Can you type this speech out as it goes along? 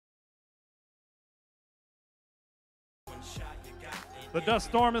The dust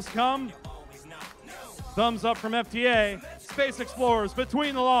storm has come. Thumbs up from FTA. Space Explorers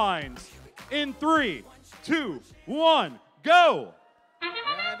between the lines. In 3, 2, 1, go!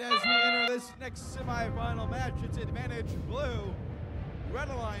 And as we enter this next semifinal match, it's advantage blue. Red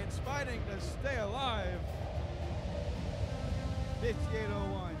Alliance fighting to stay alive.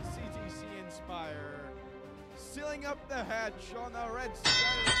 5801 CTC Inspire sealing up the hatch on the red side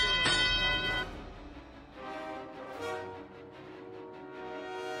of the field.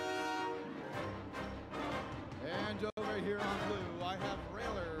 And over here on blue, I have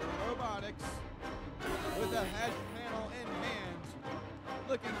Railer Robotics with the hatch panel in hand,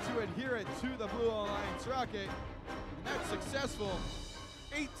 looking to adhere it to the Blue Alliance rocket, and that's successful.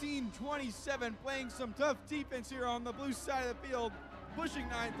 18-27, playing some tough defense here on the blue side of the field, pushing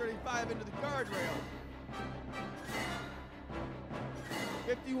 935 into the guardrail.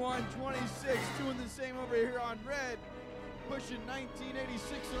 51-26, doing the same over here on red, pushing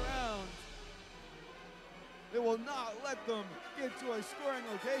 1986 around. They will not let them get to a scoring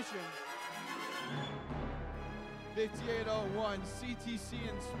location. 5801 CTC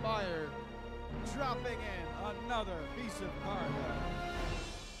Inspire dropping in another piece of cargo.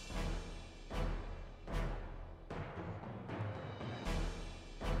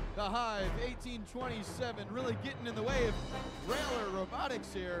 The Hive 1827 really getting in the way of Railer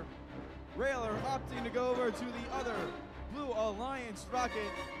Robotics here. Railer opting to go over to the other Blue Alliance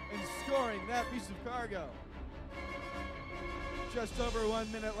rocket and scoring that piece of cargo. Just over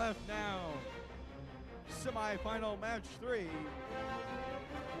 1 minute left now. Semi-final match 3.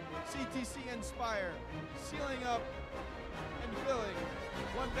 CTC Inspire sealing up and filling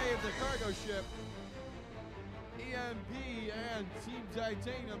one bay of the cargo ship. EMP and Team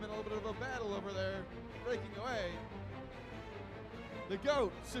Titanium in a little bit of a battle over there, breaking away. The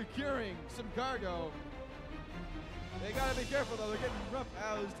GOAT securing some cargo. They gotta be careful though, they're getting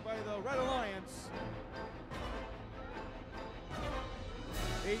roughhoused by the Red Alliance.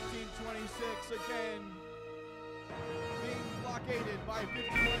 1826 again, being blockaded by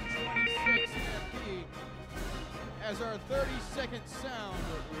 5126 EMP as our 30-second sound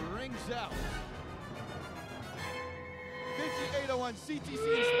rings out. 5801 CTC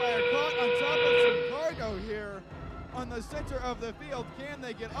Inspire caught on top of some cargo here on the center of the field. Can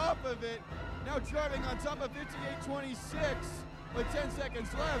they get off of it? Now driving on top of 5826 with 10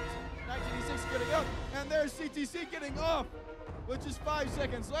 seconds left. 1986 getting up, and there's CTC getting off with just 5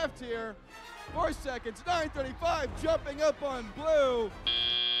 seconds left here. 4 seconds, 935 jumping up on blue.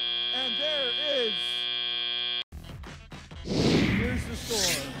 And there is, here's the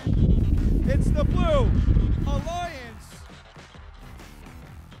score. It's the Blue Alliance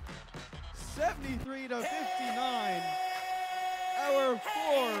 73-59. Our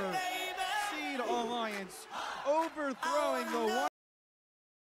 4-seed Alliance overthrowing the